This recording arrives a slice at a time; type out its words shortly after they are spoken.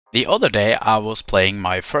The other day I was playing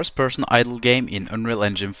my first-person idle game in Unreal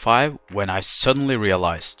Engine 5 when I suddenly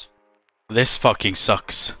realized this fucking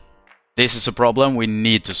sucks. This is a problem we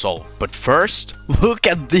need to solve. But first, look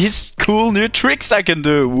at these cool new tricks I can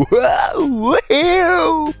do!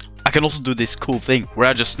 Wow! I can also do this cool thing where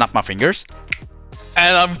I just snap my fingers.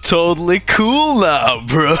 And I'm totally cool now,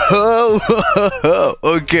 bro!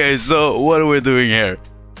 Okay, so what are we doing here?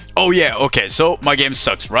 Oh yeah, okay, so my game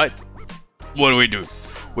sucks, right? What do?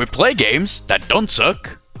 We play games that don't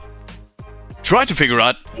suck, try to figure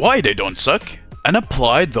out why they don't suck, and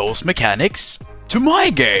apply those mechanics to my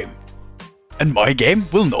game. And my game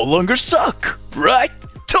will no longer suck, right?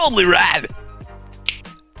 Totally rad!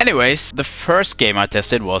 Anyways, the first game I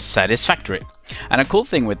tested was Satisfactory. And a cool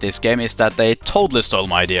thing with this game is that they totally stole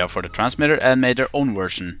my idea for the transmitter and made their own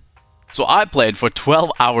version. So I played for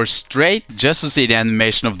 12 hours straight just to see the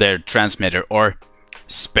animation of their transmitter, or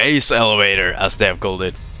space elevator as they have called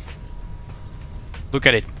it. Look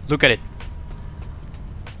at it, look at it.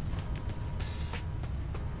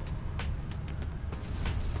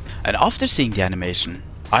 And after seeing the animation,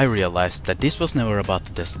 I realized that this was never about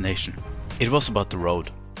the destination. It was about the road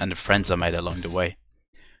and the friends I made along the way.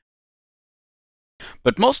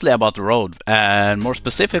 But mostly about the road, and more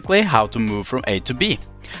specifically how to move from A to B.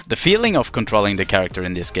 The feeling of controlling the character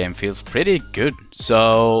in this game feels pretty good,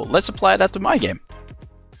 so let's apply that to my game.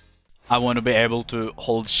 I want to be able to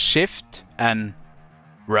hold shift and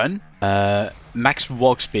run. Max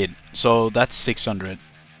walk speed, so that's 600.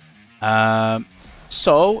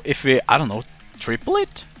 So if we, I don't know, triple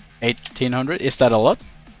it? 1800, is that a lot?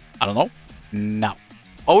 I don't know. No.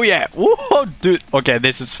 Oh yeah, whoa, dude. Okay,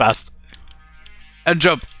 this is fast. And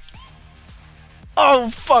jump. Oh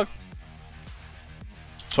fuck.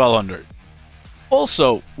 1200.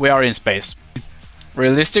 Also, we are in space.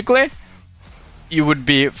 Realistically, you would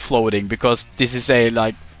be floating because this is a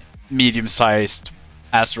like medium-sized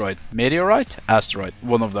asteroid. Meteorite? Asteroid.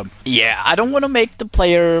 One of them. Yeah, I don't want to make the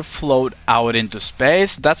player float out into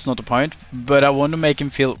space. That's not the point. But I want to make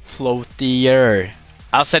him feel floatier.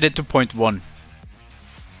 I'll set it to 0.1.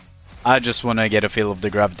 I just want to get a feel of the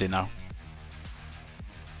gravity now.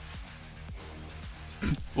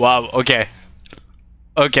 Wow, okay.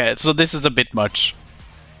 Okay, so this is a bit much.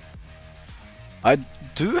 I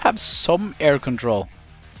do have some air control,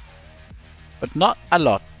 but not a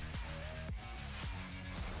lot.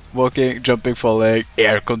 Walking, jumping, falling,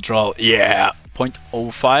 air control, yeah.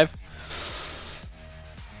 0.05.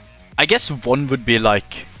 I guess 1 would be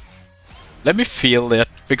like... Let me feel it,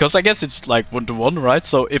 because I guess it's like 1-to-1, right?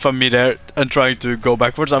 So if I'm mid-air and trying to go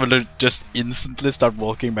backwards, I will just instantly start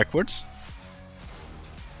walking backwards.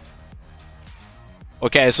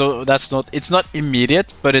 Okay, so that's not... It's not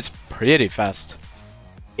immediate, but it's pretty fast.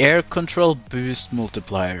 Air control boost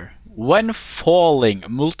multiplier. When falling,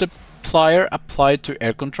 multiplier applied to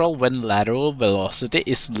air control when lateral velocity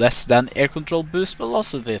is less than air control boost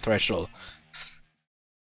velocity threshold.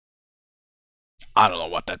 I don't know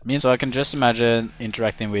what that means, so I can just imagine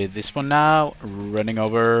interacting with this one now, running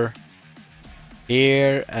over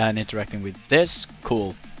here and interacting with this.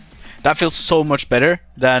 Cool. That feels so much better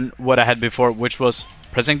than what I had before, which was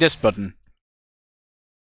pressing this button.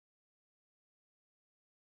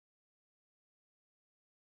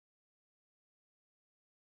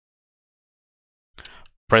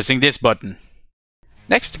 Pressing this button.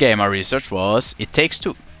 Next game I researched was It Takes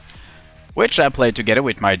Two, which I played together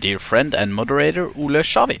with my dear friend and moderator Ole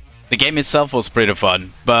Shavi. The game itself was pretty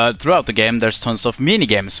fun, but throughout the game there's tons of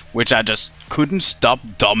mini-games, which I just couldn't stop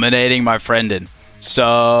dominating my friend in.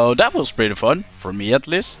 So that was pretty fun, for me at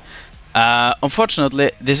least.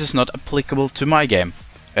 Unfortunately, this is not applicable to my game,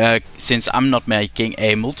 since I'm not making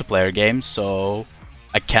a multiplayer game, so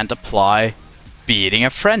I can't apply beating a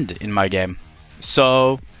friend in my game.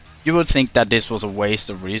 So you would think that this was a waste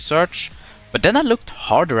of research, but then I looked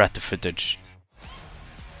harder at the footage.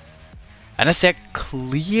 And I see a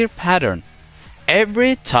clear pattern.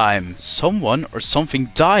 Every time someone or something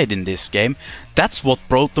died in this game, that's what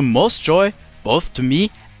brought the most joy, both to me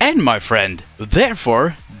and my friend.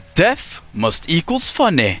 Therefore, death must equals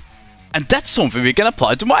funny. And that's something we can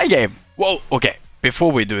apply to my game. Whoa, okay.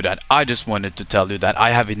 Before we do that, I just wanted to tell you that I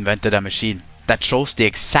have invented a machine that shows the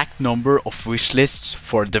exact number of wish lists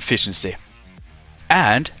for Deficiency.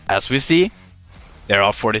 And, as we see, there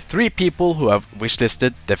are 43 people who have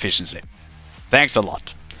wishlisted Deficiency. Thanks a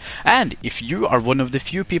lot. And if you are one of the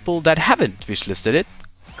few people that haven't wishlisted it,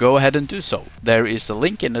 go ahead and do so. There is a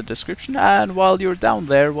link in the description, and while you're down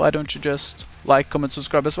there, why don't you just like, comment,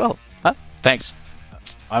 subscribe as well? Huh? Thanks.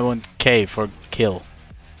 I want K for kill.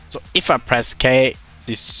 So if I press K,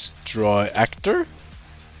 destroy actor.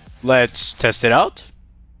 Let's test it out.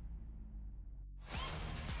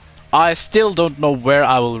 I still don't know where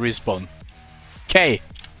I will respawn. Okay.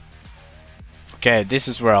 Okay, this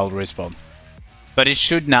is where I'll respawn. But it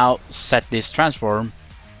should now set this transform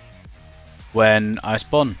when I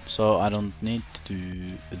spawn. So I don't need to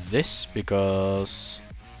do this because...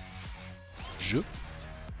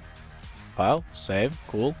 File, save,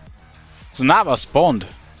 cool. So now I spawned.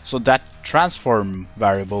 So that transform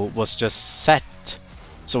variable was just set.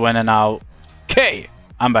 So when I now... Okay,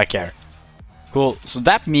 I'm back here. Cool, so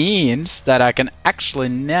that means that I can actually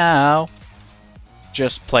now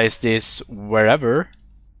just place this wherever.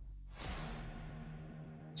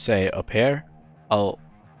 Say up here. I'll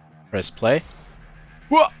press play.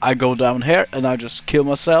 I go down here and I just kill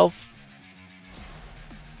myself.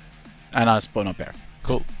 And I spawn up here.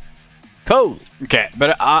 Cool. Cool. Okay,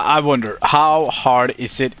 but I wonder how hard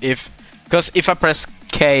is it if... Because if I press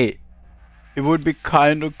K, it would be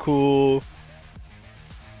kind of cool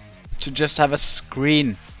to just have a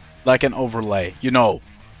screen like an overlay. You know.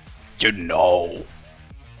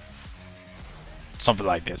 Something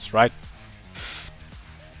like this, right?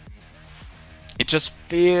 It just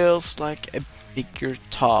feels like a bigger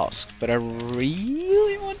task, but I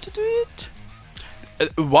really want to do it.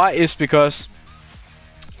 Why is because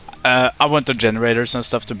I want the generators and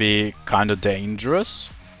stuff to be kind of dangerous.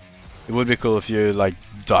 It would be cool if you like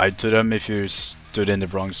died to them if you stood in the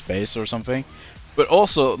wrong space or something. But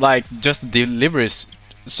also like just deliveries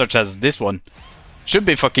such as this one should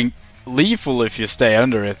be fucking lethal if you stay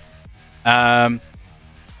under it. And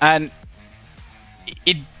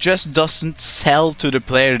it just doesn't sell to the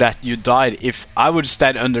player that you died. If I would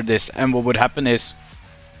stand under this and what would happen is,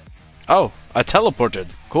 oh, I teleported,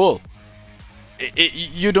 cool.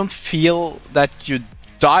 You don't feel that you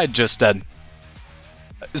died just then.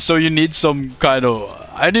 So you need some kind of...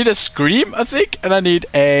 I need a scream, I think, and I need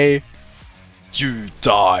a... You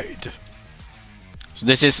died. So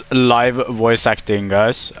this is live voice acting,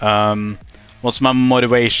 guys. What's my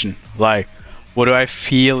motivation? Like, what do I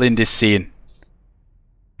feel in this scene?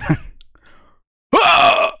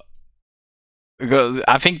 Because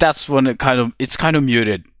I think that's when it's kind of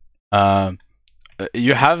muted.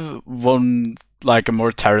 You have one like a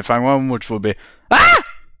more terrifying one, which will be ah!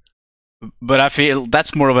 But I feel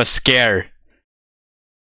that's more of a scare.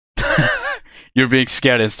 You're being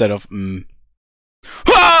scared instead of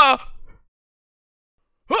ah!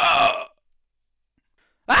 Ah!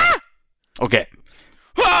 Ah! Okay.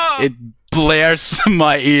 Ah! It blares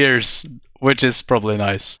my ears, which is probably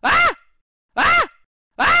nice. Ah! Ah!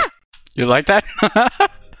 Ah! You like that?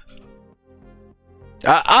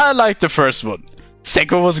 I like the first one.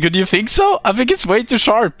 Second one was good, you think so? I think it's way too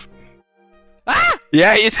sharp. Ah!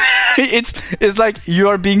 Yeah, it's like you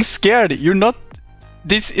are being scared. You're not...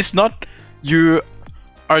 This is not... You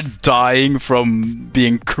are dying from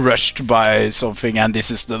being crushed by something and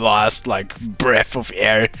this is the last, like, breath of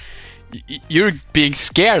air. You're being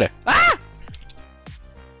scared. Ah!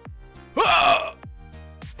 Ah!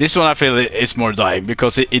 This one I feel is more dying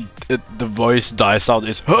because the voice dies out.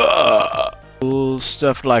 It's ah!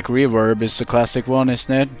 Stuff like reverb is the classic one,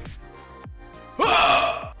 isn't it?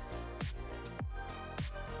 Ah!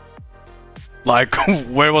 Like,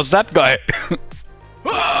 where was that guy?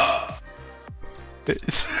 Ah!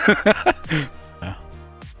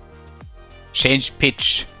 Change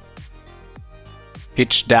pitch.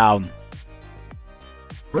 Pitch down.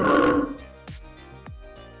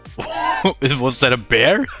 Was that a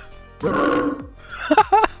bear?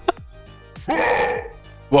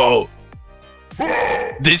 Whoa.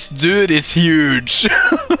 This dude is huge.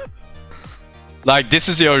 Like, this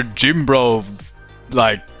is your gym bro,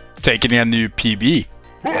 like, taking a new PB.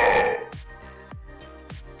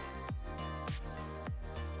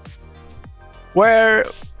 Where,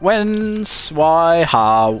 whence, why,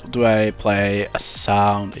 how do I play a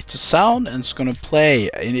sound? It's a sound and it's gonna play.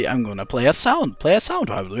 I'm gonna play a sound. Play a sound.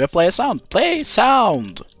 How do I play a sound? Play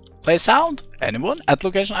sound. Play sound? Anyone? At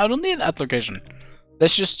location? I don't need at location.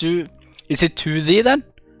 Let's just do... Is it 2D then?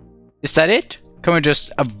 Is that it? Can we just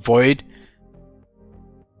avoid...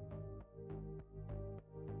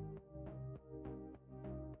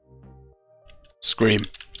 Scream.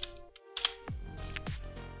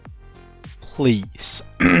 Please.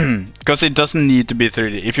 Because it doesn't need to be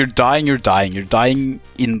 3D. If you're dying, you're dying. You're dying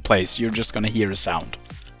in place. You're just gonna hear a sound.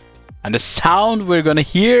 And the sound we're gonna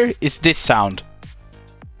hear is this sound.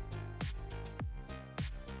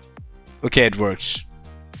 Okay, it works.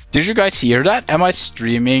 Did you guys hear that? Am I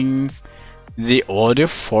streaming the audio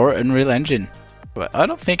for Unreal Engine? But I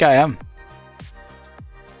don't think I am.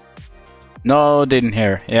 No, didn't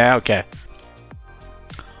hear. Yeah, okay.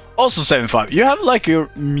 Also 75, you have like your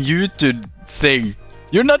muted thing.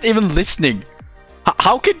 You're not even listening.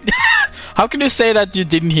 How can how can you say that you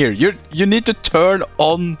didn't hear? You need to turn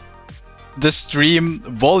on the stream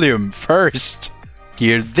volume first.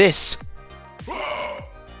 Hear this.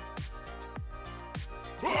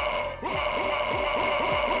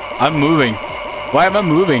 I'm moving. Why am I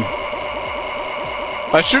moving?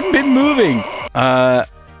 I shouldn't be moving. I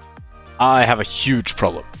have a huge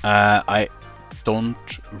problem. I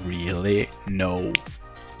don't really know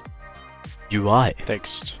UI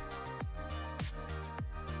text.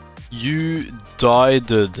 You died.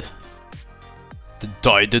 The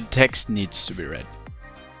died text needs to be read.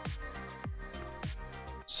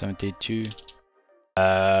 72.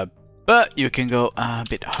 But you can go a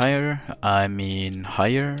bit higher. I mean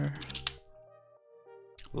higher.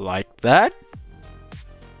 Like that.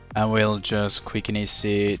 And we'll just quick and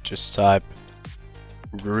easy just type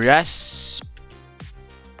respawn.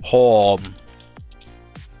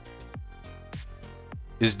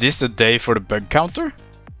 Is this a day for the bug counter?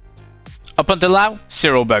 Up until now,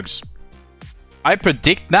 0 bugs. I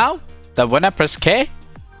predict now that when I press K,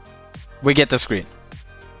 we get the screen.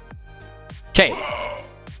 K.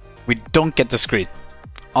 We don't get the screen.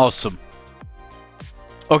 Awesome.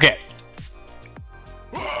 Okay.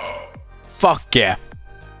 Fuck yeah.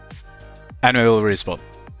 And we will respawn.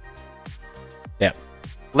 Yeah.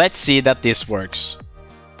 Let's see that this works.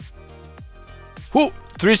 Whoo!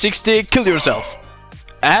 360, kill yourself.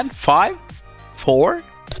 And 5, 4,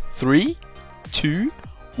 3, 2,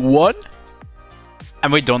 1.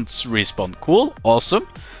 And we don't respawn. Cool. Awesome.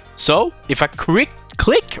 So, if I click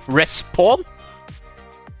respawn,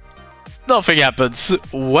 nothing happens.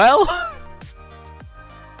 Well,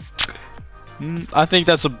 I think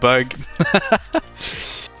that's a bug.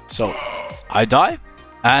 So, I die.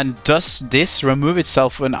 And does this remove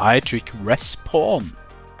itself when I click respawn?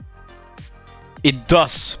 It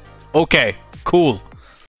does. Okay, cool.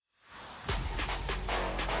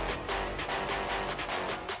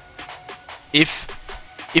 If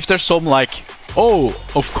there's some like, oh,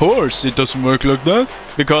 of course it doesn't work like that,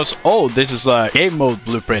 because, oh, this is a game mode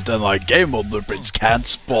blueprint, and like game mode blueprints can't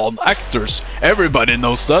spawn actors. Everybody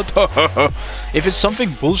knows that. If it's something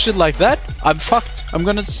bullshit like that, I'm fucked. I'm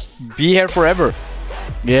gonna be here forever.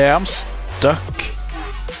 Yeah, I'm stuck.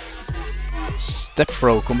 Step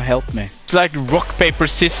bro, come help me. It's like rock, paper,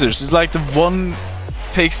 scissors. It's like the one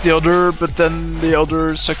takes the other, but then the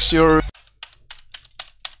other sucks your...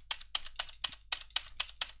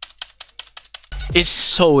 It's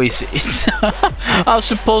so easy. I'm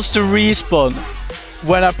supposed to respawn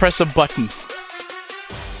when I press a button.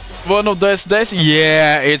 One of those days?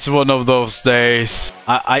 Yeah, it's one of those days.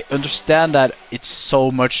 I understand that it's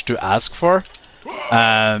so much to ask for.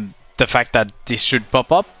 The fact that this should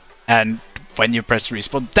pop up, and when you press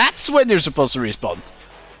respawn, that's when you're supposed to respawn.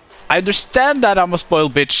 I understand that I'm a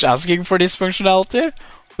spoiled bitch asking for this functionality,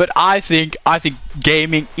 but I think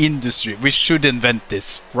gaming industry, we should invent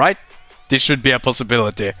this, right? This should be a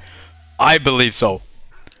possibility. I believe so.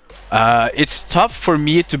 It's tough for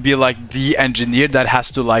me to be like the engineer that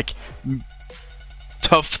has to like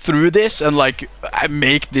tough through this and like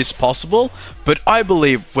make this possible. But I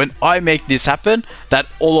believe when I make this happen, that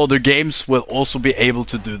all other games will also be able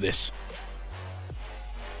to do this.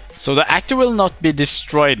 So the actor will not be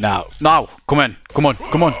destroyed now. Now, come on, come on,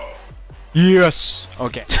 come on. Yes.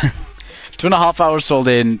 Okay. 2.5 hours sold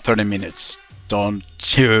in 30 minutes. Don't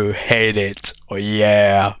you hate it? Oh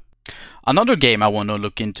yeah. Another game I want to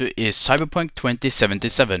look into is Cyberpunk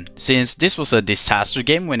 2077, since this was a disaster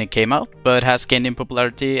game when it came out, but has gained in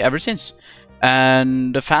popularity ever since.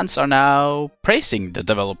 And the fans are now praising the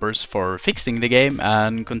developers for fixing the game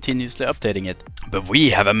and continuously updating it. But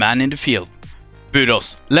we have a man in the field.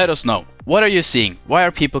 Budos, let us know. What are you seeing? Why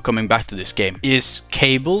are people coming back to this game? Is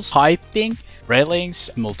cables hyping? Railings,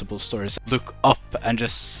 multiple stories. Look up and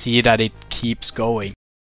just see that it keeps going.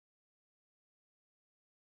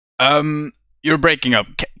 You're breaking up.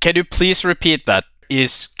 Can you please repeat that?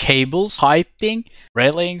 Is cables hyping?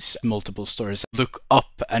 Railings, multiple stories. Look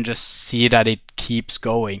up and just see that it keeps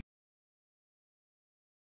going.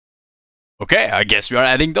 Okay, I guess we are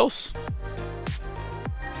adding those.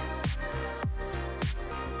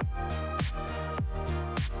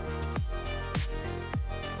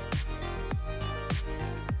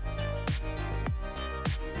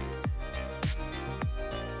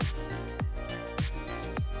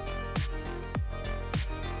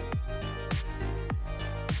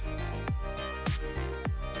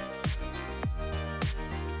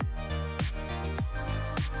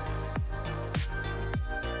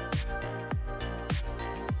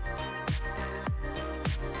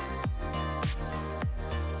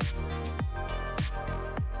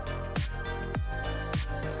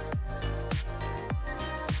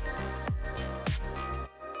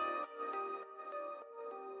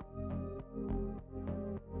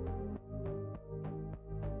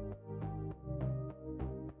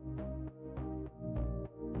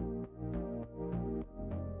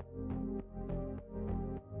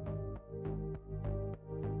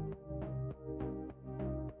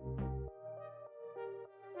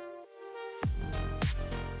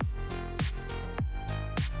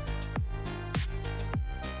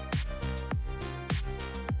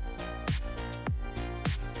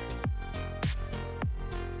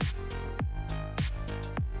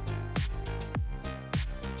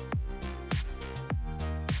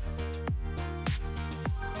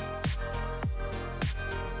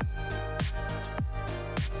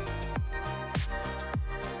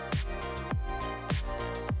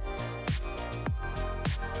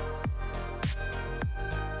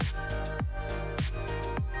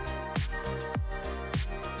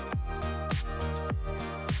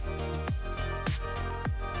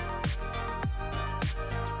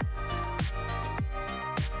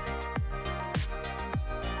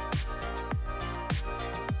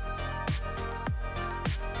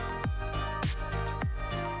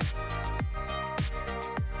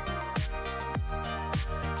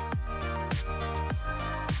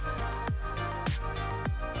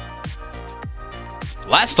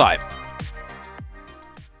 last time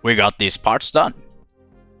we got these parts done.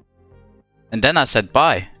 And then I said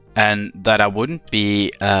bye, and that I wouldn't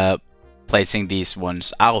be placing these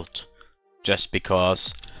ones out just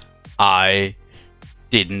because I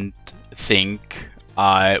didn't think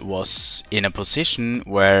I was in a position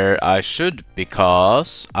where I should,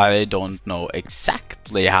 because I don't know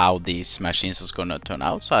exactly how these machines is gonna turn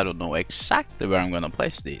out, so I don't know exactly where I'm gonna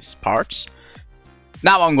place these parts.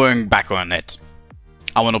 Now I'm going back on it.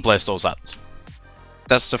 I want to place those out.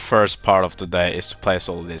 That's the first part of the day, is to place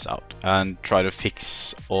all of this out and try to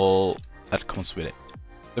fix all that comes with it.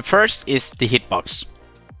 The first is the hitbox.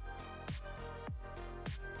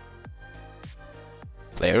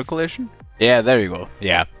 Player collision? Yeah, there you go.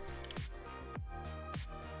 Yeah.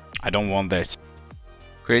 I don't want this.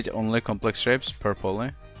 Create only complex shapes per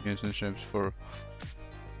poly. Using shapes for...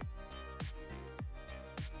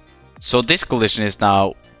 So this collision is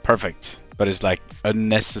now perfect, but it's like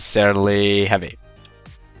unnecessarily heavy.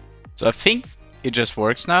 So I think it just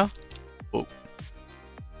works now. Oh.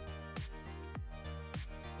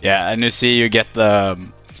 Yeah, and you see you get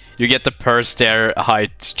the per stair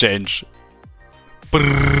height change.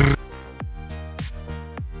 Brrr.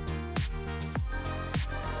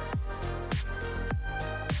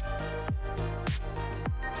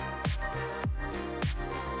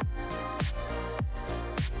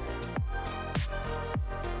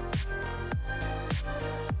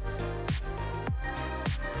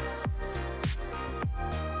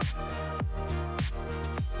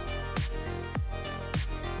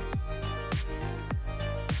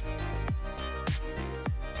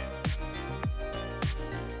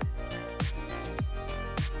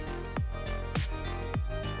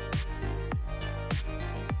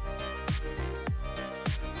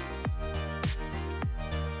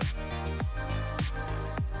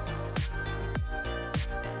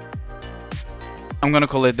 I'm gonna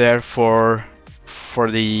call it there for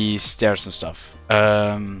the stairs and stuff.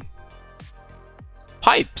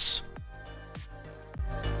 Pipes.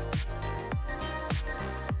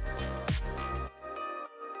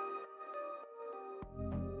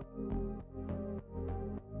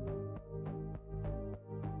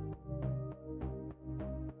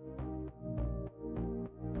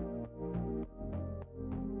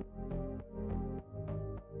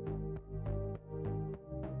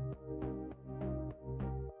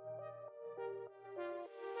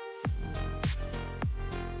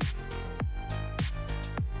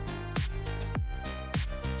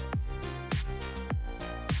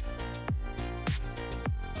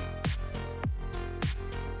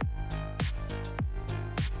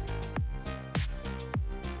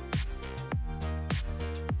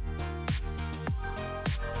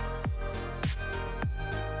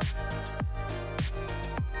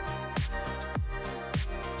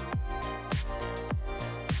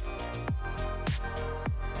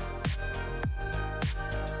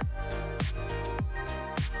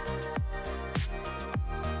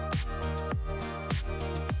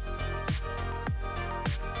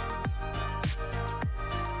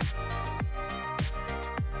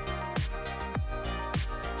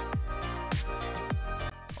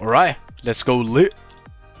 Alright, let's go lit.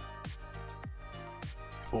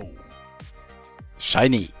 Oh,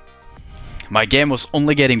 shiny. My game was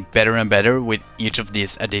only getting better and better with each of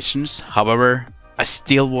these additions. However, I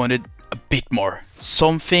still wanted a bit more.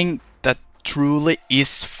 Something that truly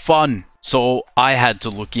is fun. So I had to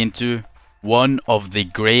look into one of the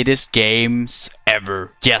greatest games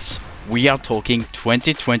ever. Yes, we are talking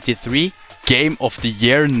 2023 Game of the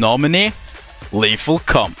Year nominee, Lethal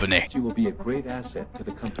Company. You will be a great asset to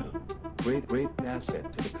the company. Great asset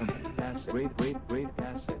to the company. Great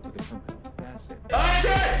asset to the company. Asset.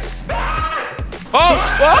 Oh!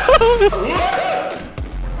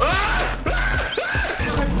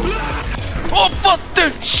 Oh, fuck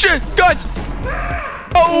this shit, guys!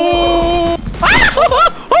 Oh!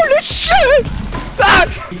 Holy shit! Ah!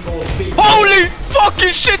 Holy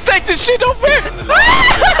fucking shit! Take this shit off me!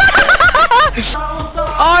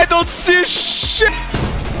 I don't see shit!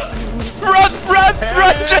 Run!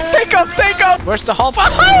 Just take off! Where's the half?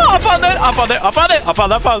 I found it!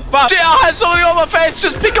 Shit, I had something on my face!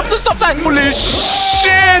 Just pick up the stop sign! Holy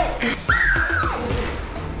shit!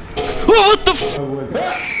 Oh, what the f-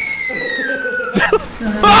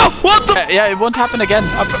 Oh, what the- Yeah, it won't happen again.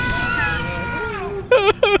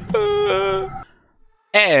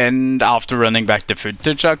 And after running back the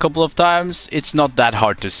footage a couple of times, it's not that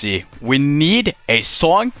hard to see. We need a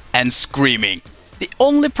song and screaming. The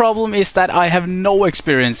only problem is that I have no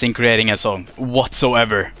experience in creating a song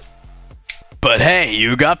whatsoever. But hey,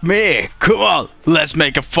 you got me! Come on, let's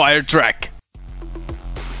make a fire track!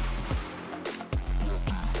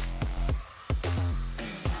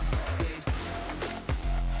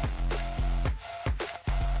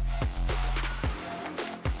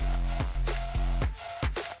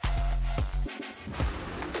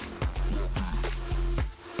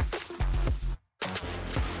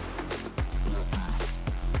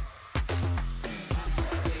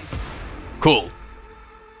 Cool.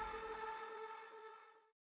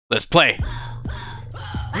 Let's play.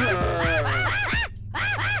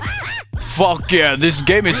 Fuck yeah, this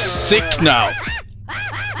game is sick now.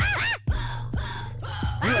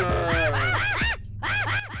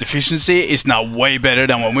 Deficiency is now way better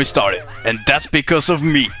than when we started, and that's because of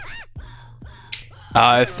me.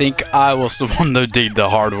 I think I was the one that did the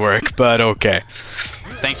hard work, but okay.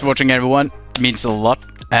 Thanks for watching, everyone. It means a lot.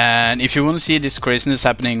 And if you want to see this craziness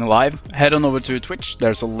happening live, head on over to Twitch.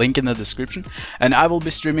 There's a link in the description. And I will be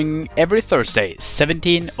streaming every Thursday,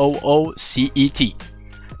 17:00 CET.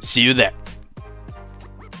 See you there.